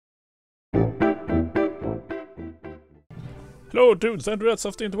Hello dudes and dudettes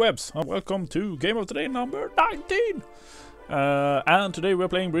of the interwebs, and welcome to Game of the Day number 19! And today we're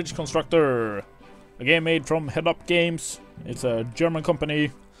playing Bridge Constructor, a game made from Headup games. It's a German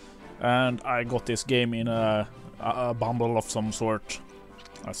company, and I got this game in a bundle of some sort,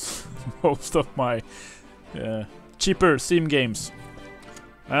 as most of my cheaper Steam games.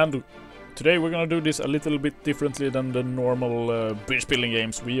 And today we're gonna do this a little bit differently than the normal bridge building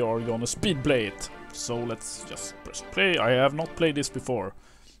games. We are gonna speed play it. So let's just press play. I have not played this before,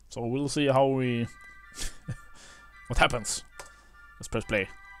 so we'll see how we what happens. Let's press play.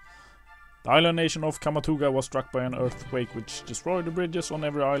 The island nation of Kamatuga was struck by an earthquake which destroyed the bridges on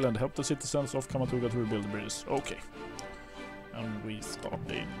every island. Help the citizens of Kamatuga to rebuild the bridges. Okay. And we start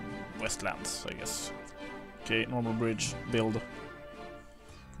in Westlands, I guess. Okay, normal bridge, build.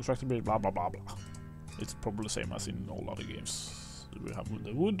 Construct the bridge, blah blah blah blah. It's probably the same as in all other games. We have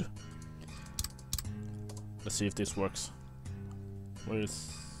the wood. Let's see if this works. Where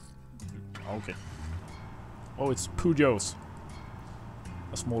is... okay. Oh, it's Peugeot's.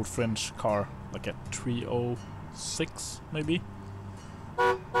 A small French car, like a 306, maybe?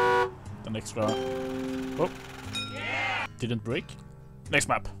 An extra... oh! Didn't break. Next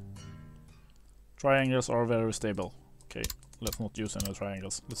map. Triangles are very stable. Okay, let's not use any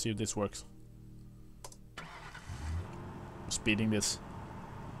triangles. Let's see if this works. I'm speeding this.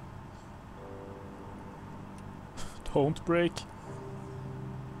 Don't break.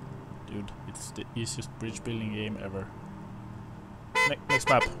 Dude, it's the easiest bridge building game ever. Next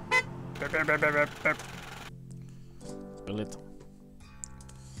map. Build it.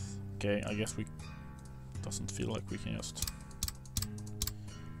 Okay, I guess we... doesn't feel like we can just...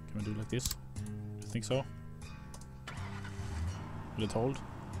 can we do like this? You think so? Will it hold?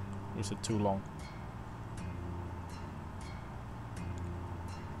 Or is it too long?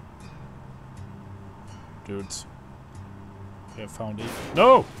 Dudes. We have found it.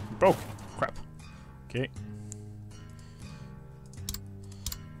 No! It broke! Crap. Okay.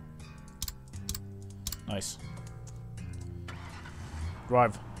 Nice.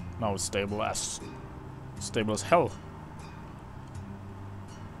 Drive. Now it's stable as hell.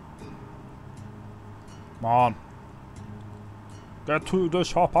 Come on. Get to the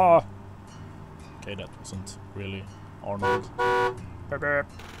chopper! Okay, that wasn't really Arnold.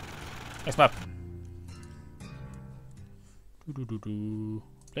 Next map.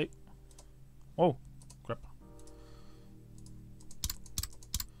 Play. Oh, crap.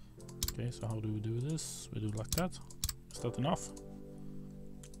 Okay, so how do we do this? We do like that. Is that enough?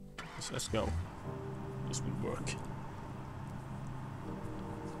 Let's go. This will work.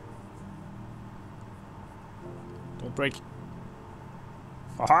 Don't break.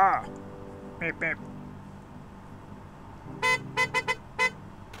 Haha! Beep, beep.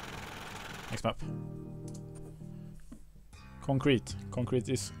 Next map. Concrete. Concrete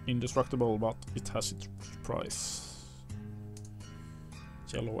is indestructible, but it has its price.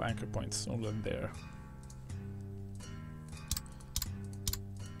 Yellow anchor points, only there.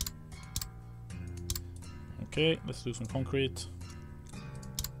 Okay, let's do some concrete.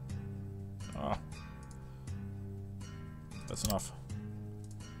 Ah. That's enough.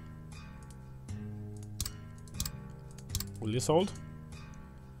 Will this hold?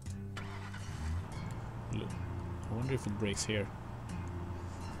 I wonder if it breaks here.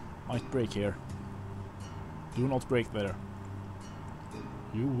 Might break here. Do not break there.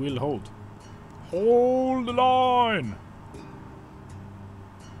 You will hold. Hold the line!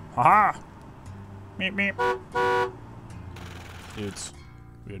 Haha! Meep meep! Dudes,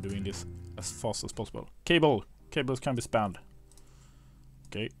 we are doing this as fast as possible. Cable! Cables can be spanned.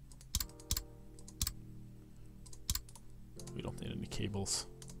 Okay. We don't need any cables.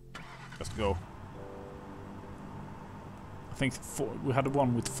 Just go. I think 4. We had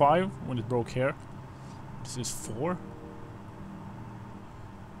one with 5 when it broke here. This is 4.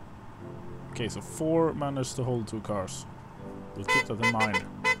 Okay, so 4 managed to hold 2 cars. We'll keep that in mind.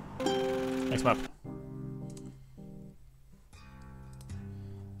 Next map.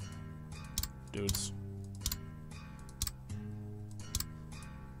 Dudes.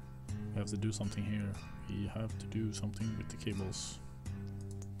 We have to do something here. We have to do something with the cables.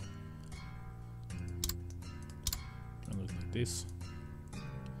 Look like this.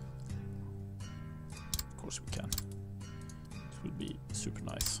 Of course we can. It will be super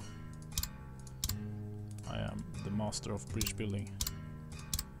nice. I am the master of bridge building.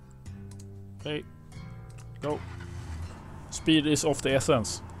 Okay, go. Speed is of the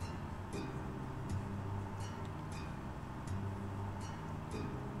essence.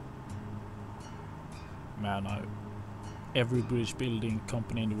 Man, every bridge building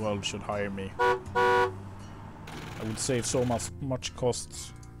company in the world should hire me. I would save so much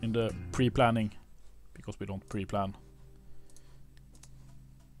costs in the pre-planning, because we don't pre-plan.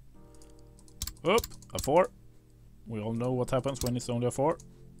 Oop, a 4. We all know what happens when it's only a 4.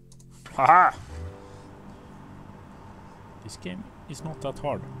 Haha! This game is not that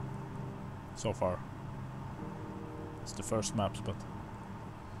hard so far. It's the first maps, but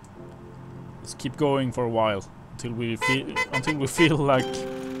let's keep going for a while until we feel like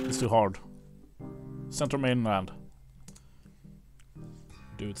it's too hard. Central mainland.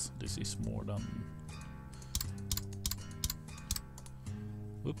 Dudes, this is more than...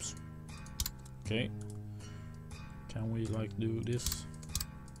 Oops. Okay. Can we like do this?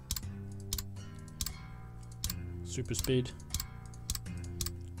 Super speed.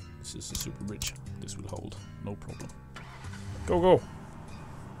 This is a super bridge. This will hold, no problem. Go, go!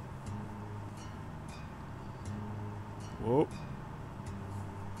 Whoa.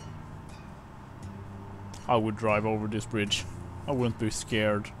 I would drive over this bridge. I wouldn't be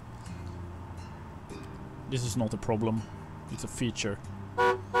scared. This is not a problem. It's a feature.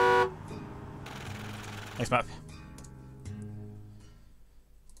 Next map.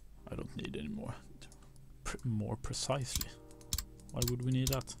 I don't need any more. More precisely. Why would we need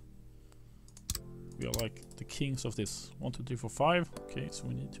that? We are like the kings of this. 1, 2, 3, 4, 5. Okay, so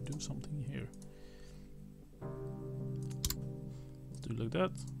we need to do something here. Let's do like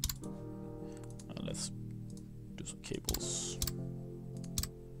that. And let's do some cables.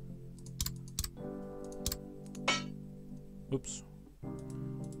 Oops.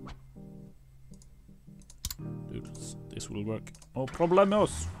 Dude, this will work. No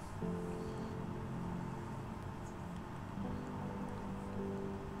problemos.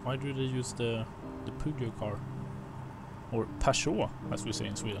 Why do they use the Peugeot car? Or Peugeot, as we say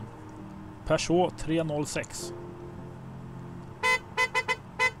in Sweden. Peugeot 306.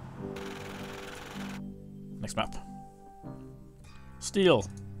 Next map. Steel.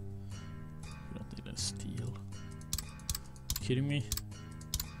 We don't need any steel. Are you kidding me?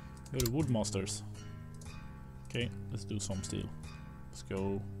 We're the woodmasters. Okay, let's do some steel. Let's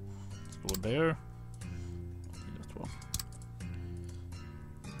go there. That one.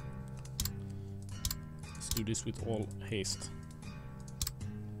 Let's do this with all haste.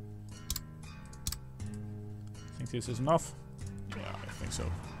 Think this is enough? Yeah, I think so.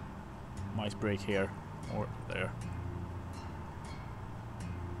 Might break here or there.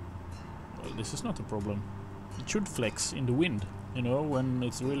 Well, this is not a problem. It should flex in the wind. You know, when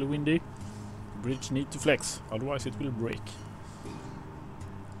it's really windy, the bridge needs to flex, otherwise it will break.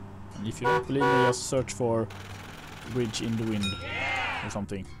 And if you don't believe me, just search for bridge in the wind or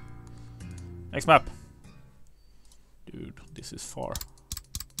something. Next map. Dude, this is far.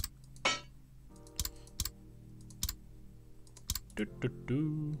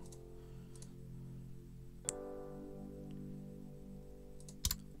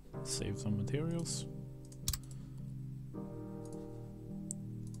 Save some materials.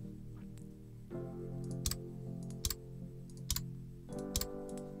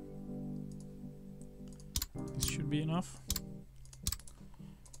 This should be enough.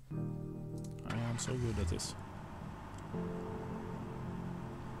 I am so good at this.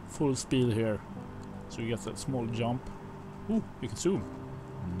 Full speed here, so you get that small jump. Ooh, you can zoom.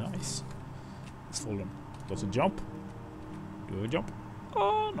 Nice. Let's follow him. Does it jump? Do I jump?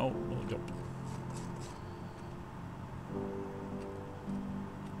 Oh, no, no jump.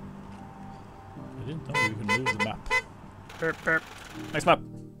 I didn't know you could move the map. Burp, burp. Next map.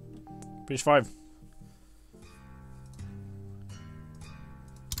 Bridge 5.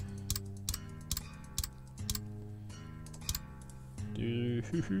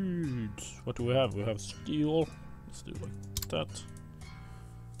 What do we have? We have steel. Let's do like that.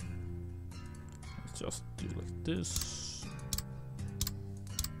 Let's just do like this.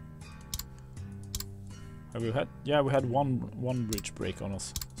 Have we had? Yeah, we had one bridge break on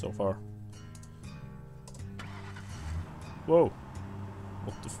us so far. Whoa!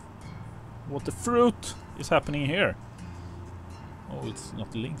 What the fruit is happening here? Oh, it's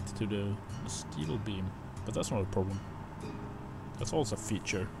not linked to the steel beam, but that's not a problem. That's also a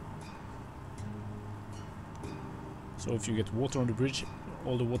feature. So if you get water on the bridge,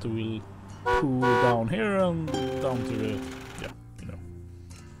 all the water will pool down here and down to the... yeah, you know.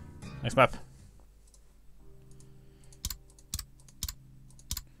 Next map.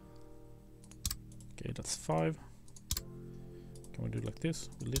 Okay, that's 5. Can we do like this?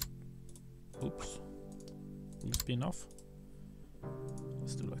 Will it... oops. Will this be enough?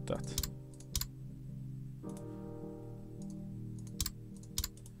 Let's do like that.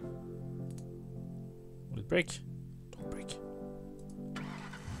 Will it break? Don't break.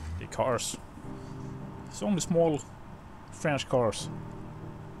 The cars. It's only small French cars.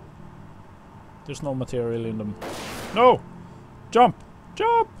 There's no material in them. No! Jump!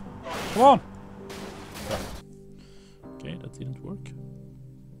 Jump! Come on! Okay, that didn't work.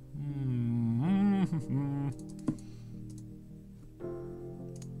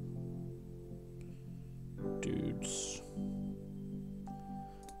 Dudes.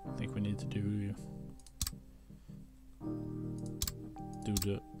 I think we need to do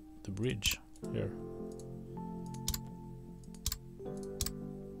the bridge here.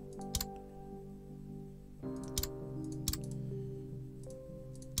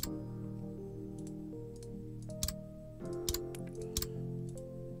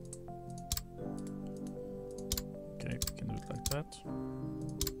 Okay, we can do it like that.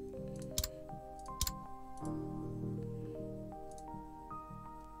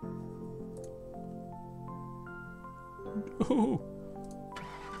 Ooh.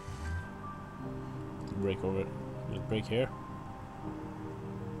 Break over. Will it break here?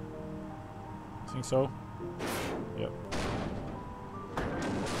 I think so. Yep.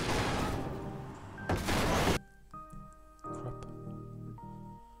 Crap.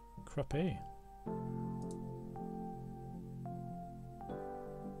 Crappy.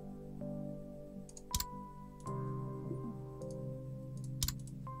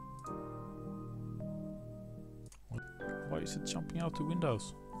 Why is it jumping out the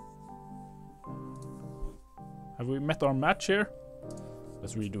windows? Have we met our match here?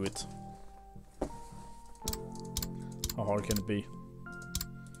 Let's redo it. How hard can it be?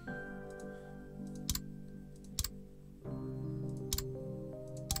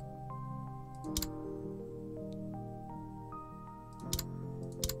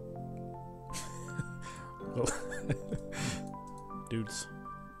 Well, dudes.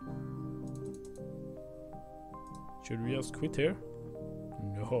 Should we just quit here?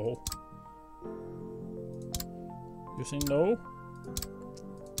 No. You say no?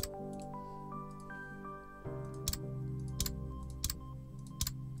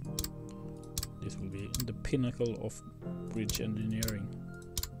 This will be the pinnacle of bridge engineering,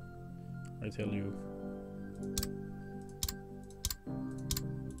 I tell you.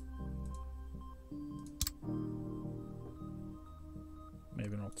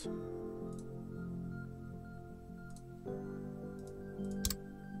 Maybe not.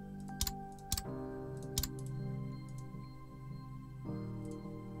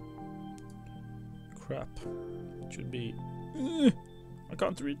 Crap. It should be... I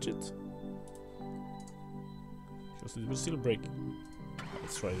can't reach it. Because it will still break.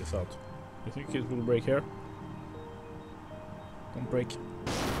 Let's try this out. You think it will break here? Don't break.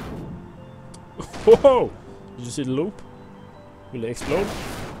 Whoa! Did you see the loop? Will it explode?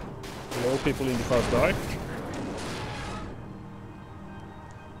 Will all people in the cars die?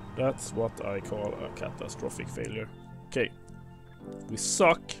 That's what I call a catastrophic failure. Okay. We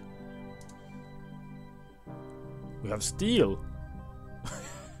suck. We have steel.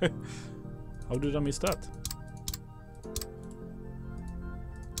 How did I miss that?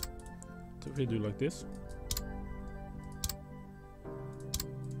 So if we do like this,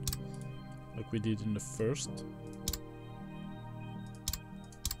 like we did in the first.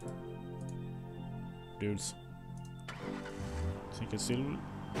 Dudes, think it's still.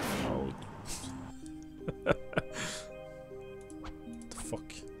 Oh. What the fuck?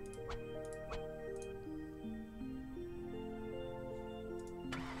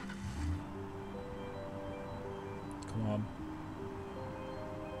 Come on.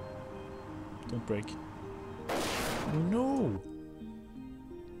 Don't break. No!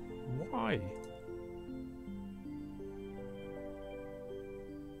 Why?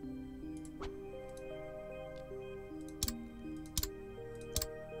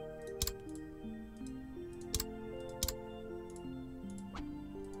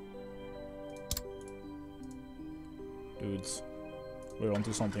 Dudes, we're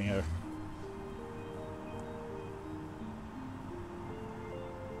onto something here.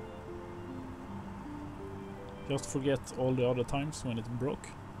 Just forget all the other times when it broke,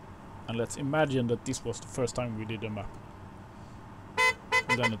 and let's imagine that this was the first time we did a map,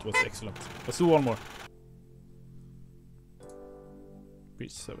 and then it was excellent. Let's do one more.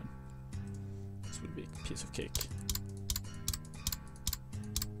 Bridge 7. This will be a piece of cake.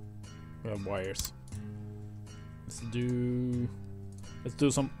 We have wires. Let's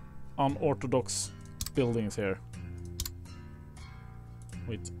do some unorthodox buildings here.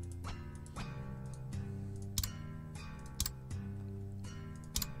 Wait.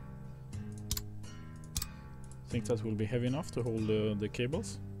 Think that will be heavy enough to hold the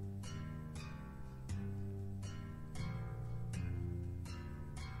cables.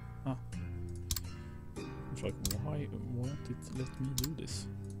 I'm Like, why won't it let me do this?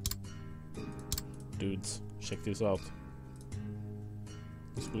 Dudes, check this out.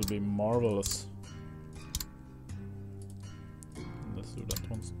 This will be marvelous. Let's do that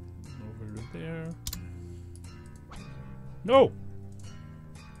one over there. No!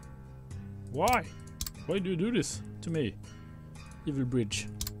 Why? Why do you do this to me? Evil Bridge.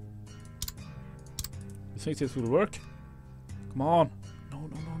 You think this will work? Come on! No,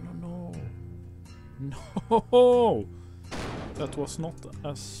 no, no, no, no! No! That was not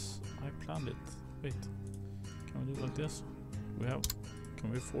as I planned it. Wait. Can we do it like this? Can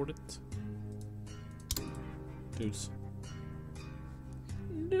we afford it? Dudes.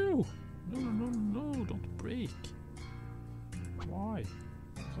 No! No, no, no, no! Don't break! Why?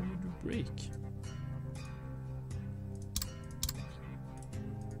 Why would you break?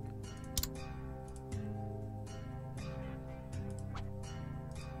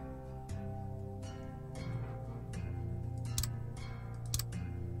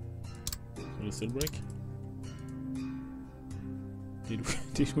 Will it still break?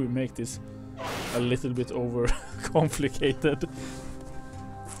 Did we make this a little bit over complicated?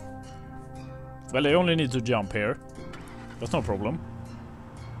 Well, I only need to jump here. That's no problem.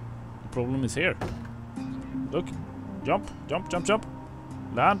 The problem is here. Look. Jump, jump, jump, jump.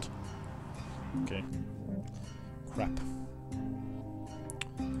 Land. Okay. Crap.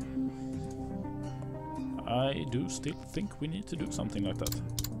 I do still think we need to do something like that.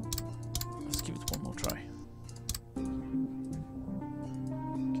 Let's give it one more try.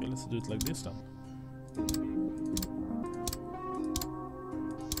 Okay, let's do it like this then.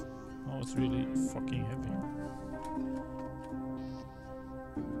 Oh, it's really fucking heavy.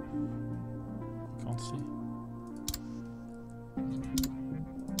 Can't see.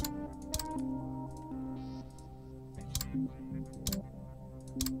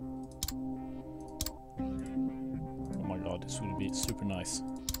 Oh my god, this will be super nice.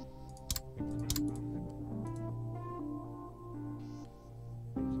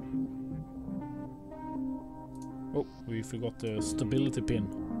 Oh, we forgot the stability pin.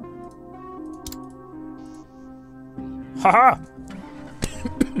 Haha!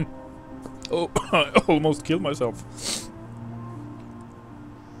 Oh, I almost killed myself.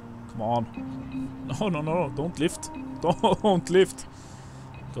 Come on. No, no, no, don't lift. Don't lift.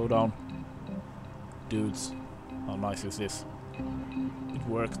 Go down. Dudes, how nice is this? It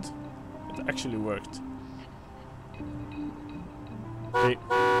worked. It actually worked. Okay.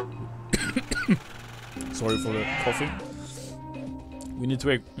 Sorry for the coughing. We need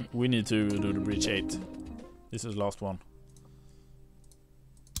to do the bridge 8. This is the last one.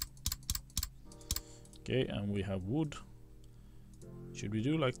 Okay, and we have wood. Should we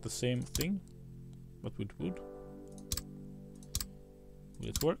do like the same thing, but with wood? Will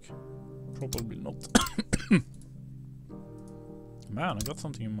it work? Probably not. Man, I got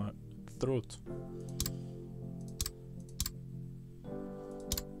something in my throat.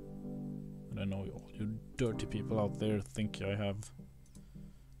 And I know all you dirty people out there think I have...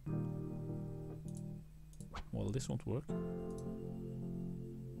 Well, this won't work.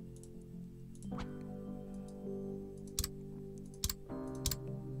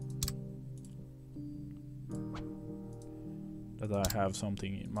 That I have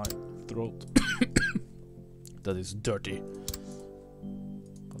something in my throat that is dirty.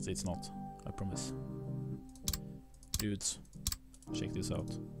 But it's not, I promise. Dudes, check this out.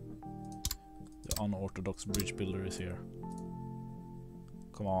 The unorthodox bridge builder is here.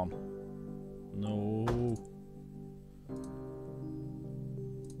 Come on. No.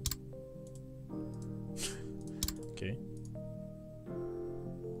 Okay.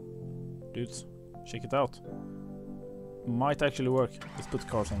 Dudes, check it out. Might actually work. Let's put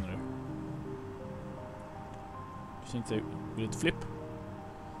cars on there. Do you think they will it flip?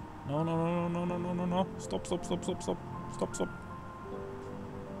 No, no, no, no, no, no, no, no. Stop, stop, stop, stop, stop, stop, stop.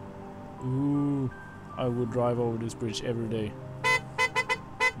 Ooh, I would drive over this bridge every day.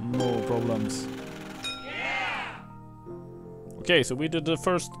 No problems. Okay, so we did the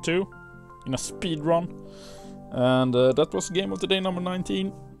first two in a speed run, and that was game of the day number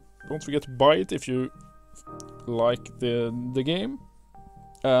 19. Don't forget to buy it if you like the game,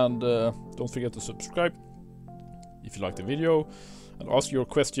 and don't forget to subscribe if you like the video, and ask your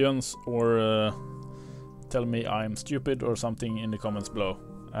questions or tell me I'm stupid or something in the comments below.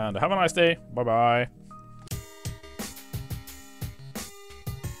 And have a nice day. Bye bye.